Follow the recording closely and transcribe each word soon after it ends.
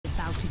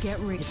to get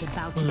rid. It's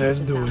about to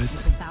Let's do it.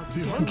 It's about to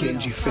get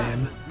Genji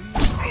fam.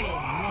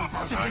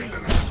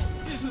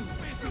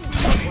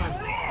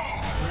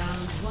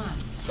 Round one.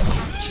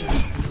 Capture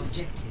the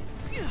objective.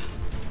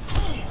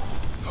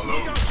 Hello.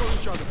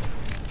 Each other.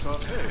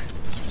 Okay.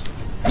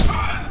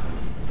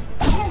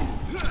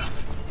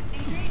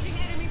 Engaging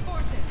enemy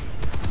forces.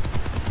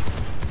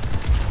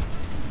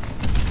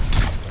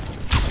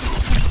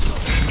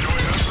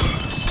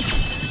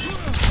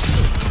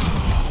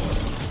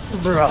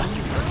 Bruh.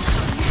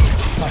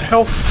 My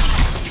health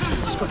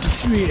just got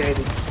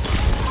deteriorated.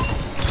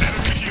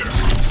 Enemy here.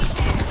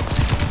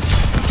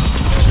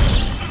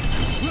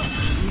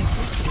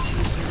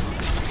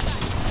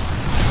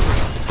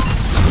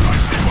 I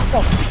see one.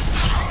 Oh.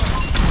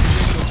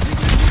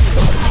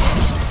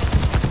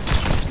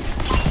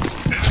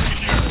 Enemy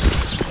here.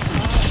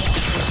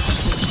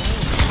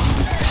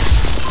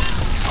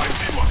 I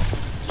see one.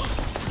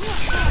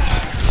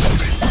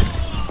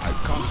 I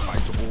can't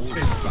fight all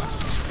in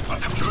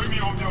battle. Join me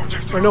on the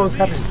objective. Wait, no one's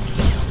happening.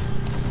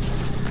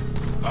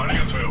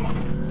 Arigato.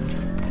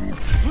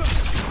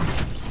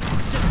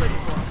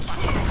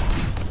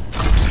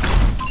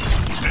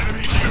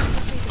 Enemy here.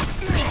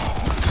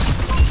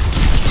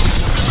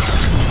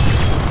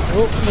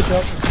 Oh, look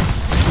out.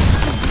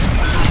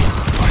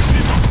 I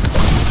see one.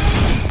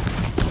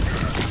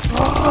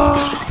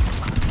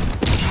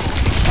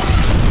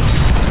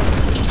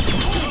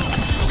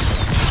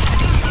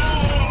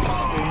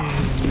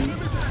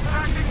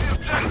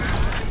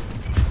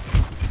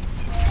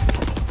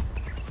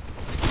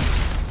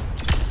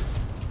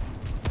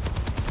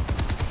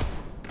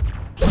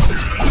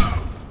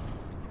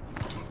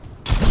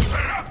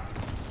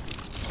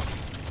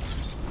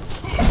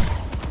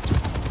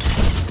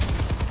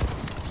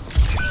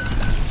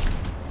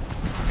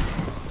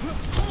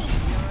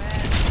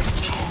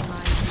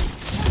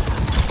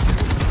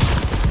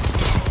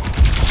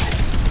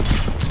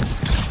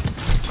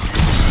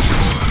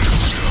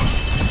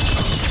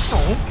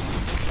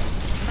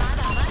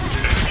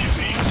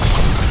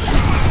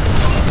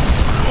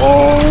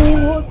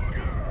 Oh!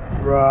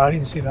 Bruh, I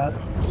didn't see that.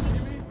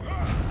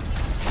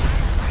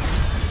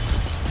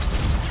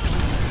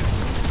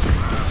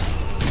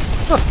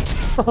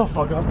 Oh,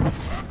 fuck up.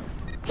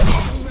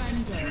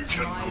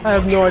 I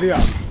have no idea.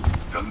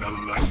 Than the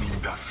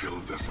lightning that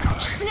fills the sky.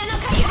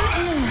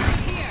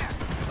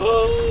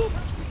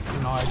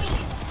 Nice.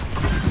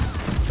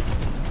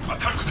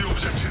 Attack the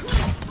objective.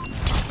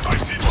 I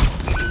see one.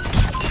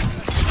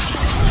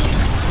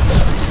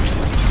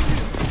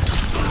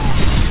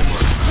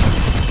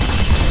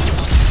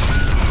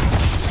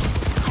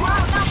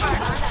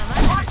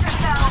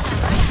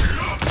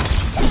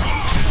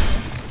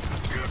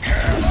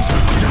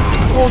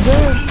 Oh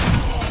damn!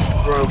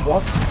 Bro,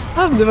 what?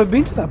 I've never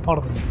been to that part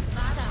of the map.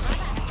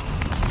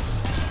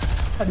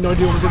 I had no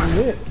idea what was even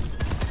there.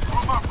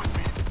 Move up with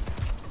me.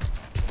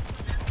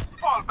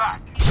 Fall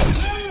back.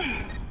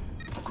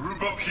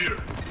 Group up here.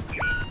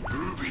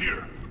 Group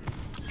here.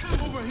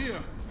 Over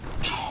here.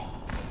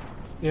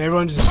 Yeah,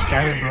 everyone just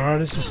standing, bro.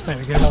 Let's just stay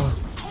together.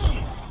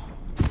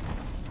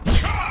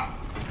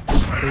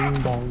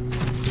 Ding bong,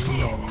 ding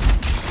dong.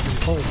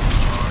 Oh.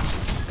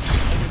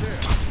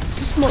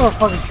 This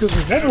motherfucker kills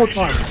me one more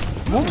time.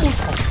 One more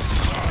time.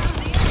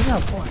 Yeah,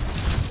 boy.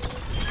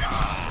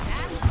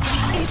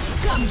 It's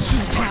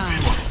gumshoe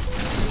time.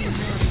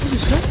 What did you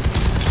say?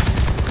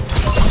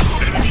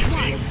 Enemy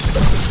seen.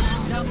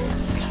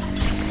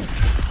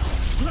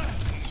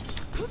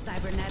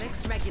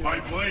 Cybernetics regular. My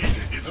blade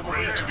is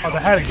ready to be. Oh, they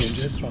had a game,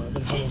 that's right.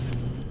 They had a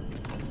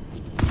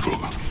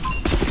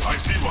I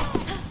see one.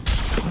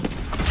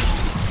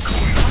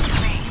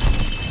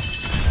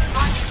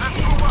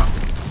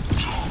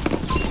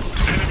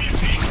 Enemy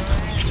seen.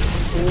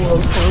 Oh, that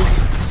was close.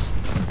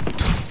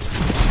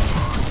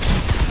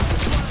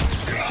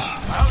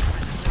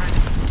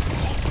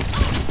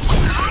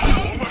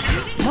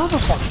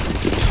 Motherfucker.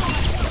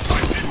 I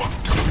see one.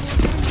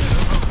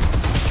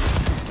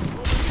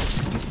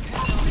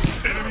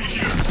 Enemy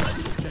here.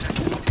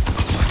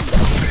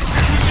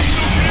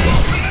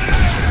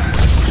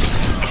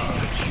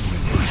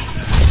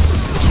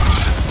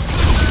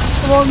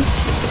 Come on.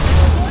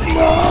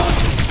 No.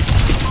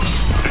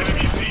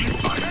 Enemy seen.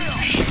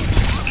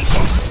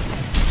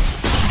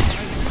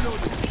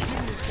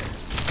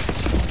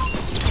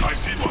 I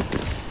see one.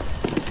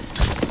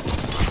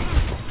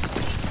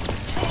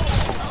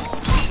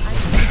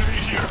 Enemy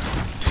here.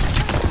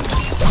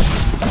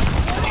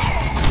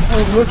 That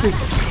was Mercy.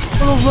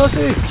 That was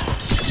Mercy.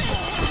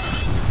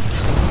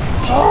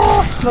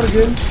 Oh, not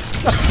again.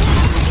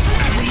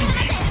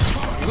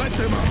 Let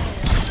them out.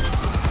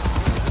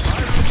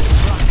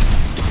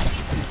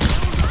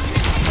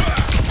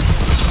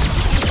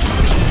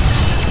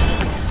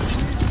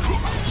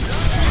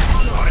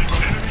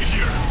 Enemy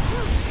here.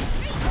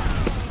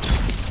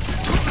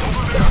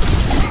 Over there.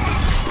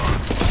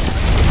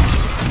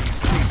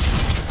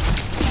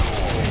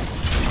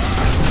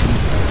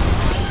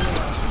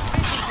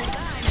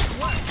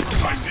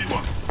 I see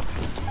one.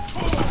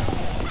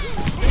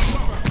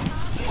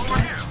 Over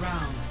here.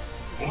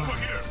 Over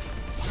here.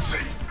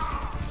 See.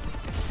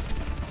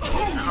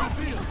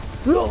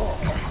 Good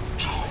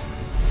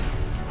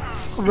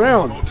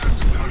round. No time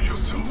to doubt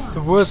yourself.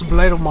 The worst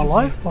blade of my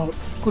life, but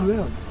good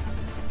round.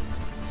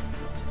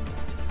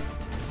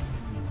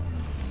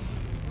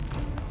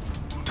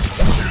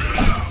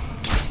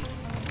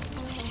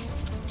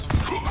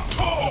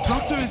 The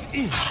doctor is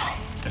in,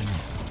 and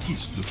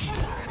he's looking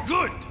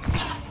good.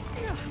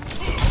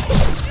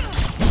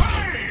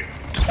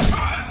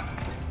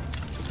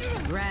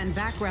 Ran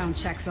background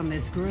checks on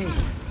this group.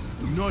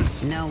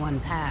 Nonsense. No one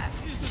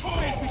passed.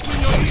 Space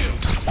between your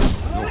ears.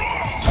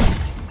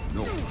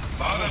 No.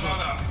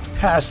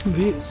 Past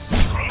this.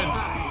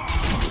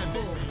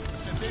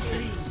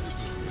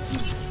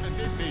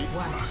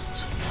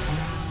 Rust.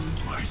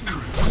 My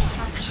grit.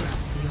 Capture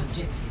the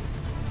objective.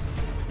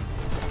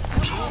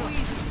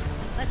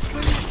 Let's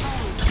bring this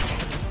home.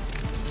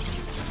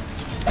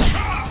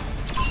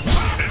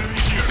 Enemy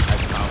here.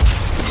 Not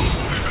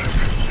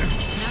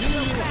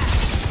so fast.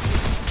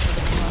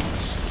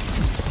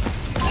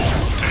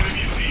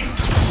 Enemy seen.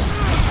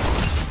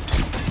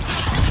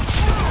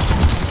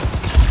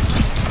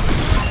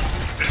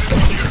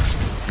 Enemy here.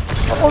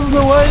 That wasn't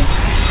the way.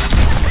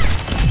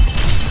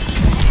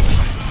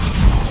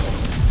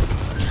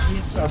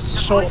 That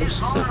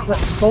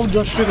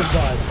soldier should have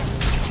died.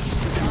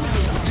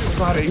 It's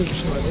not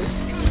English, like it.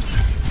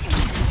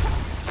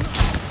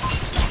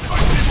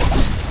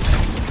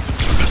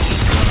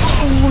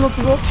 Oh, look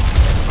at that.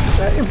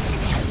 Damn.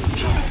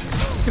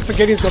 Keep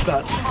forgetting he's got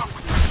that.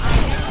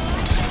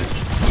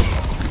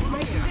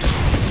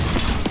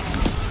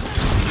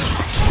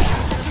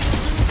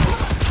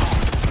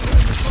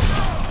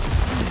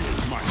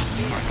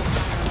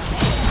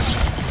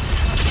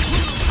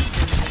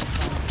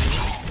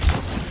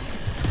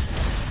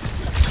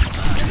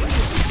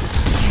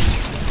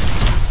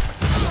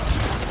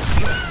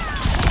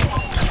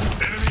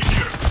 Enemy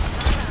here.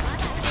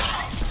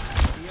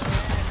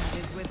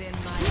 Is within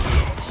my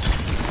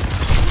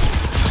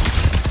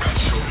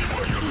Show me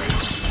what you're made of.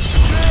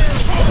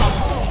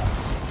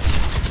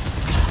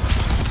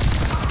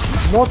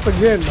 Not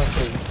again,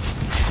 nothing.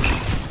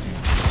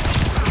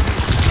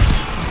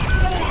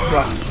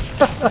 Right.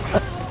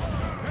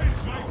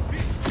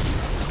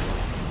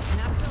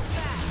 not so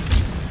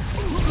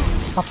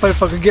fast. I thought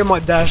if I could get my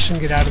dash and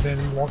get out of there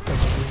and lock them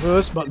in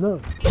reverse, but no.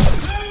 We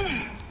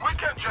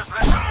can't just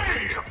let them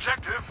take the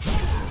objective.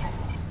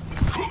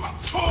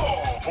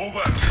 Fall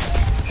back.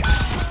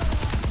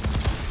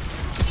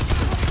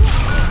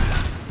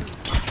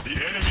 The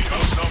enemy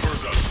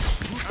outnumbers us.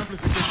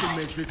 Amplification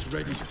matrix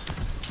ready.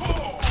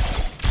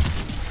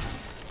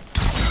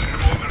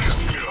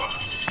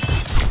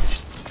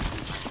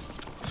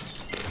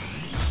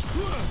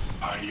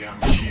 I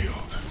am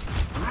healed.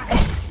 Group up.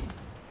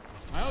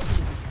 My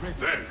ultimate is ready.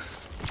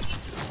 Thanks.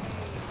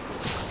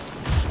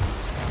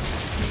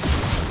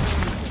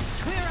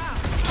 Clear out.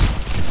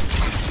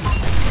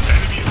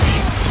 Enemy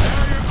seen.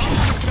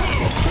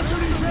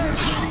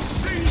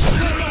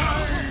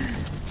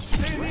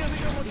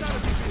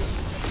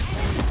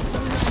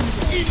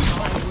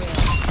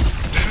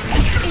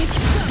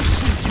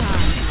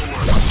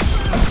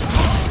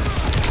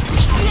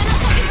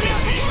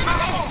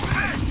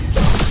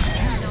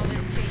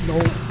 No.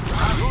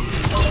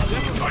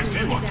 I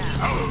see one.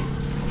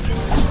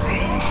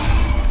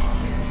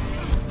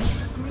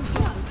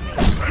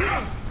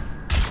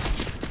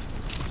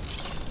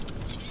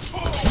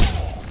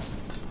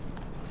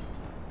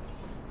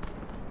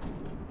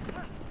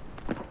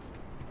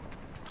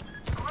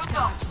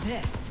 Watch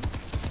this.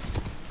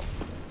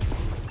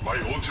 My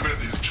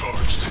ultimate is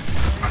charged.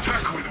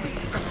 Attack with me.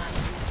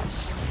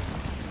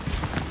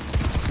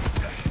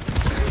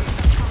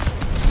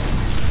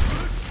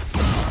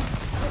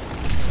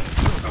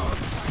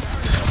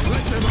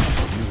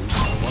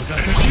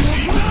 Enemy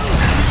seen.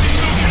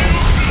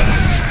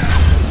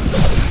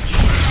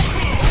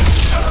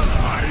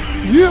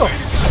 Yeah.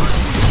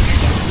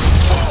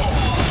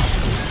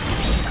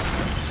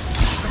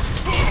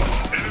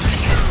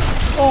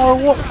 Oh,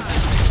 what?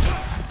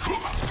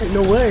 Ain't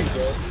no way,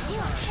 bro.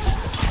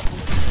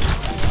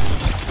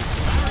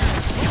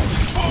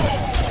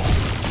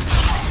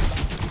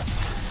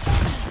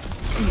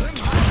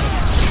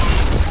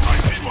 I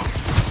see one.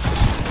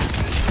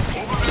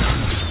 Over there.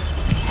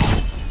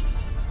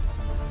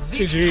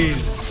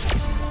 GG's.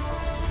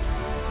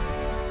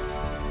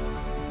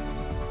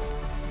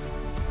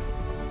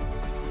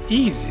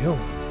 Easy, oh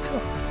my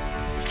god.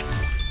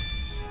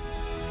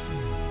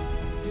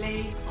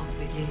 Play of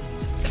the game.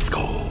 Let's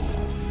go.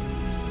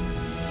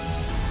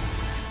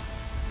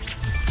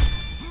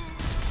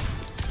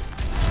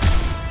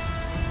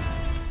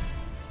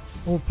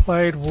 Well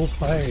played, well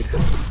played.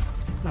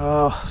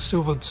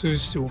 Silver 2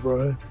 still,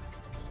 bro.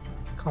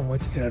 Can't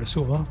wait to get out of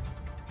silver.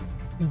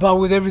 But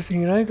with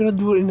everything, you know, you gotta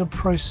do it in a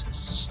process,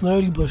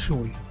 slowly but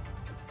surely.